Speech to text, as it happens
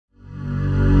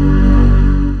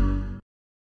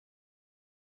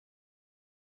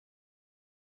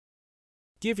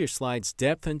Give your slides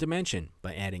depth and dimension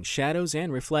by adding shadows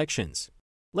and reflections.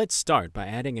 Let's start by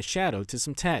adding a shadow to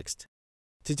some text.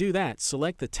 To do that,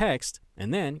 select the text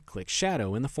and then click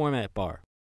Shadow in the format bar.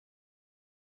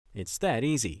 It's that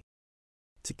easy.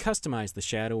 To customize the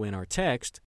shadow in our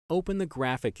text, open the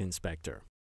Graphic Inspector.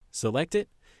 Select it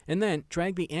and then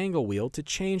drag the angle wheel to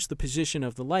change the position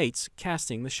of the lights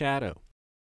casting the shadow.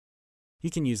 You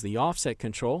can use the offset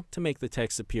control to make the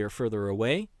text appear further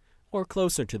away or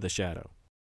closer to the shadow.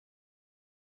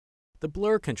 The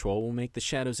blur control will make the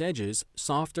shadow's edges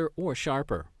softer or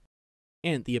sharper.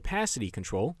 And the opacity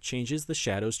control changes the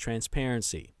shadow's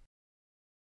transparency.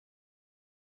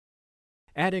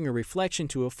 Adding a reflection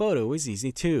to a photo is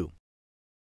easy too.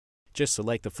 Just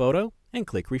select the photo and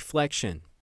click Reflection.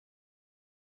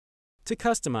 To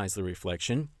customize the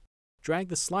reflection, drag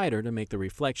the slider to make the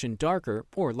reflection darker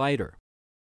or lighter.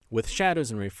 With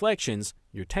shadows and reflections,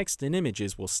 your text and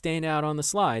images will stand out on the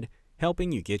slide,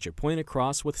 helping you get your point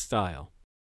across with style.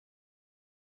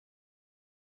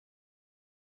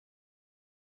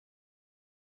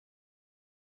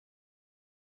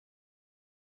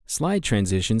 Slide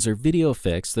transitions are video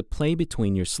effects that play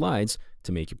between your slides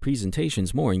to make your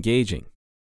presentations more engaging.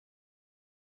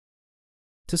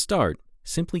 To start,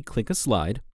 simply click a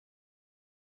slide,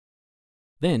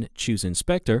 then choose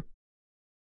Inspector,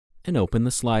 and open the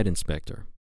Slide Inspector.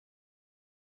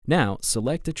 Now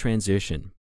select a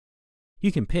transition.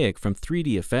 You can pick from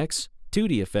 3D effects,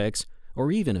 2D effects,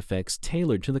 or even effects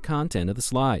tailored to the content of the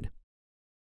slide.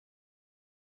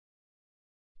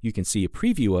 You can see a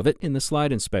preview of it in the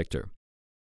Slide Inspector.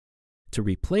 To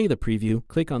replay the preview,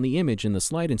 click on the image in the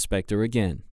Slide Inspector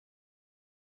again.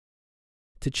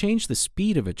 To change the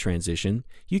speed of a transition,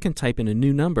 you can type in a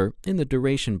new number in the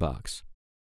duration box.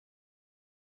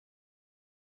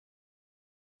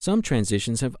 Some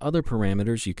transitions have other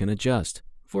parameters you can adjust.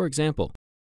 For example,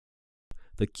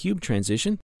 the cube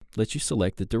transition lets you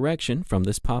select the direction from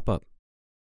this pop-up.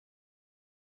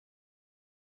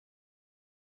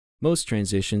 Most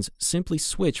transitions simply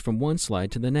switch from one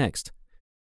slide to the next.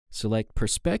 Select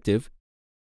Perspective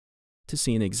to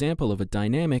see an example of a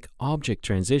dynamic object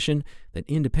transition that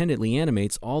independently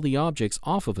animates all the objects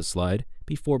off of a slide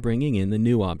before bringing in the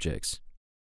new objects.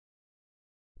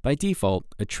 By default,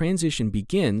 a transition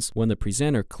begins when the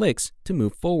presenter clicks to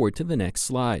move forward to the next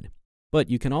slide. But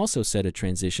you can also set a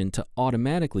transition to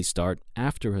automatically start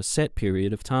after a set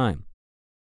period of time.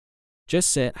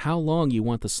 Just set how long you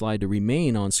want the slide to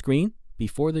remain on screen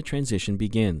before the transition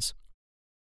begins.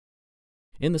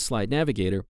 In the Slide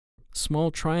Navigator,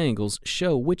 small triangles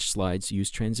show which slides use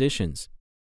transitions.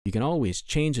 You can always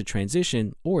change a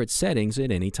transition or its settings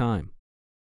at any time.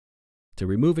 To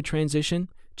remove a transition,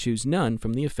 choose None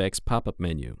from the Effects pop-up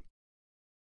menu.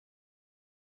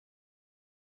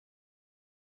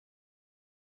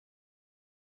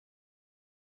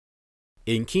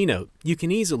 In Keynote, you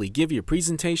can easily give your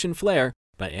presentation flair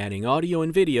by adding audio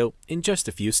and video in just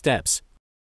a few steps.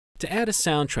 To add a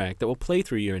soundtrack that will play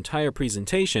through your entire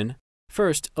presentation,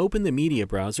 first open the Media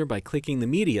browser by clicking the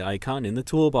Media icon in the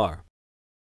toolbar.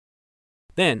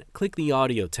 Then click the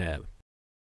Audio tab.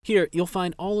 Here you'll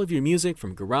find all of your music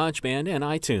from GarageBand and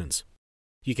iTunes.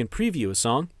 You can preview a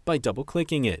song by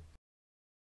double-clicking it.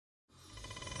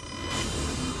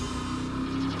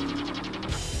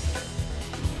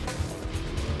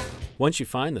 Once you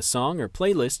find the song or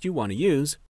playlist you want to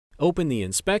use, open the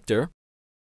inspector,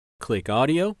 click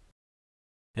Audio,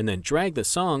 and then drag the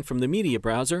song from the Media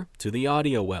browser to the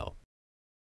audio well.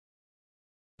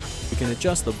 You can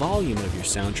adjust the volume of your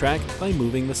soundtrack by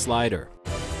moving the slider.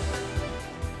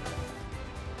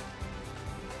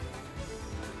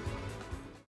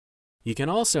 You can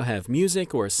also have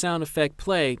music or a sound effect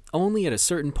play only at a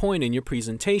certain point in your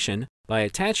presentation by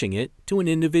attaching it to an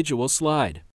individual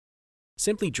slide.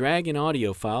 Simply drag an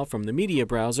audio file from the Media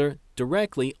browser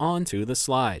directly onto the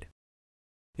slide.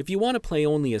 If you want to play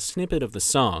only a snippet of the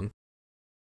song,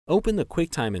 open the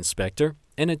QuickTime Inspector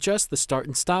and adjust the start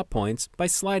and stop points by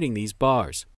sliding these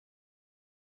bars.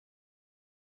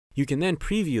 You can then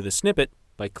preview the snippet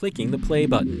by clicking the play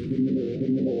button.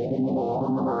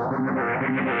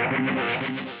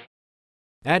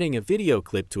 Adding a video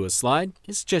clip to a slide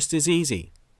is just as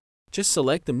easy. Just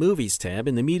select the Movies tab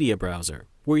in the Media browser,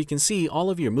 where you can see all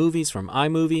of your movies from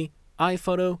iMovie,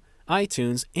 iPhoto,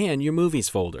 iTunes, and your Movies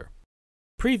folder.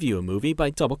 Preview a movie by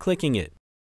double-clicking it.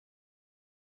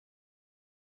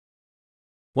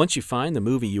 Once you find the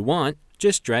movie you want,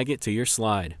 just drag it to your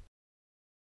slide.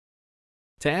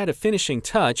 To add a finishing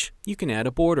touch, you can add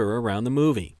a border around the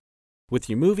movie. With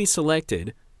your movie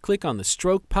selected, click on the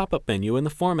Stroke pop-up menu in the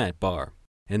Format bar,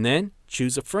 and then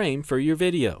choose a frame for your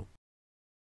video.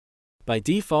 By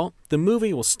default, the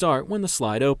movie will start when the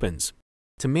slide opens.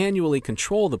 To manually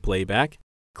control the playback,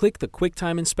 click the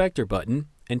QuickTime Inspector button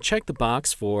and check the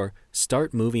box for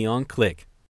Start Movie on Click.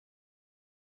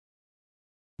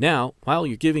 Now, while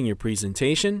you're giving your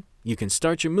presentation, you can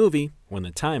start your movie when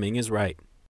the timing is right.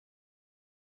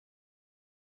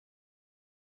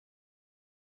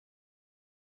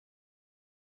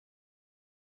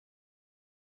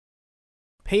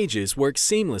 Pages work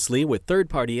seamlessly with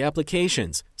third-party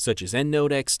applications such as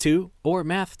EndNote X2 or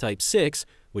MathType 6,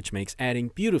 which makes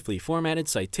adding beautifully formatted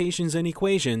citations and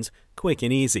equations quick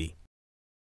and easy.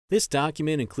 This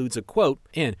document includes a quote,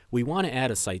 and we want to add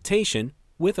a citation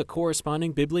with a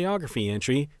corresponding bibliography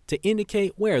entry to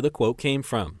indicate where the quote came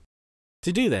from.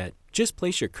 To do that, just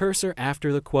place your cursor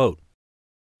after the quote,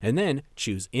 and then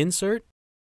choose Insert,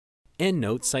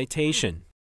 EndNote Citation.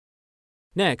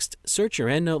 Next, search your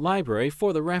EndNote library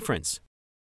for the reference.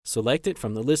 Select it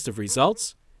from the list of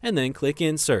results, and then click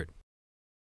Insert.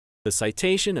 The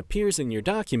citation appears in your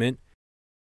document,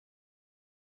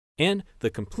 and the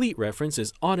complete reference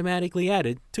is automatically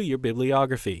added to your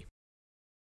bibliography.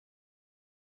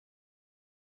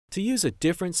 To use a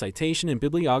different citation and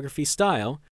bibliography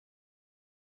style,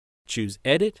 choose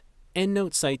Edit,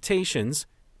 EndNote Citations,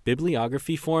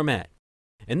 Bibliography Format,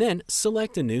 and then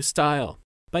select a new style.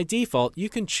 By default, you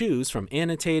can choose from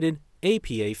Annotated,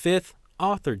 APA 5th,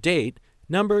 Author Date,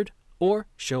 Numbered, or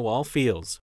Show All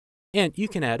Fields. And you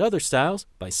can add other styles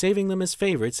by saving them as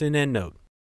favorites in EndNote.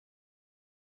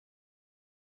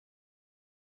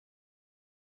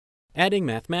 Adding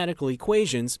mathematical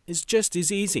equations is just as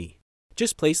easy.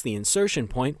 Just place the insertion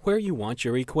point where you want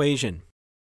your equation.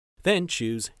 Then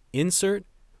choose Insert,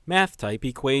 MathType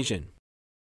Equation.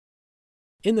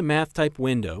 In the MathType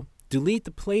window, delete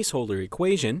the placeholder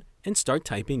equation and start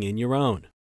typing in your own.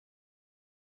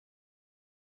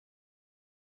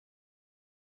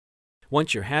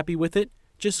 Once you're happy with it,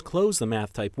 just close the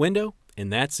MathType window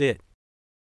and that's it.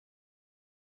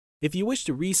 If you wish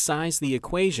to resize the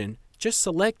equation, just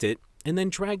select it and then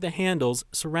drag the handles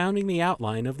surrounding the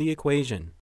outline of the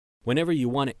equation. Whenever you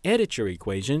want to edit your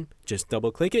equation, just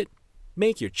double-click it,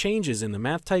 make your changes in the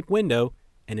MathType window,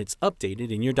 and it's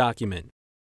updated in your document.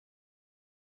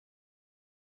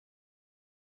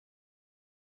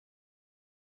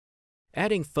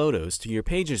 Adding photos to your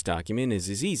Pages document is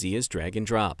as easy as drag and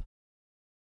drop.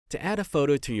 To add a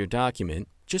photo to your document,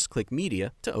 just click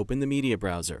Media to open the media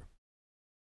browser.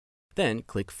 Then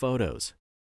click Photos.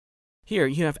 Here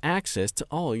you have access to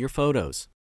all your photos.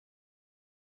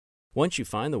 Once you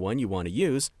find the one you want to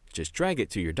use, just drag it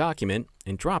to your document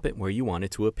and drop it where you want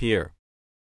it to appear.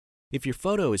 If your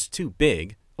photo is too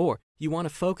big, or you want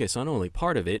to focus on only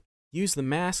part of it, use the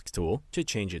Mask tool to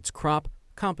change its crop,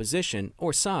 composition,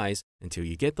 or size until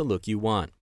you get the look you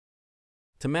want.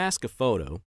 To mask a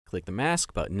photo, click the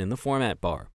Mask button in the Format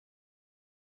bar.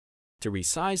 To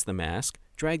resize the mask,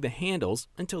 drag the handles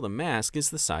until the mask is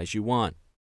the size you want.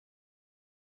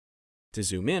 To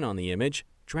zoom in on the image,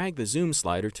 drag the zoom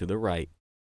slider to the right.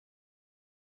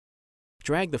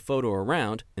 Drag the photo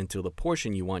around until the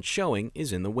portion you want showing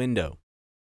is in the window.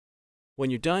 When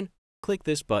you're done, click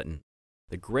this button.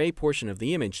 The gray portion of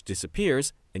the image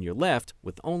disappears and you're left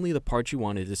with only the part you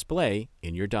want to display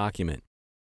in your document.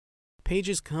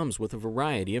 Pages comes with a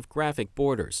variety of graphic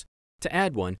borders. To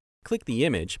add one, click the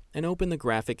image and open the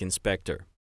Graphic Inspector.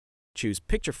 Choose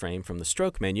Picture Frame from the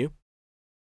Stroke menu,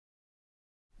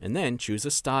 and then choose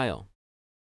a style.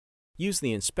 Use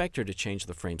the inspector to change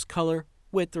the frame's color,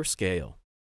 width, or scale.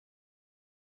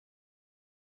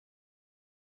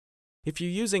 If you're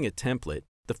using a template,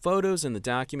 the photos in the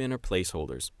document are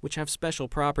placeholders, which have special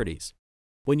properties.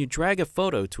 When you drag a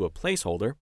photo to a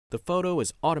placeholder, the photo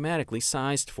is automatically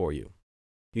sized for you.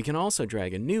 You can also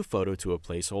drag a new photo to a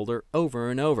placeholder over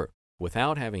and over,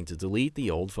 without having to delete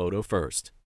the old photo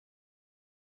first.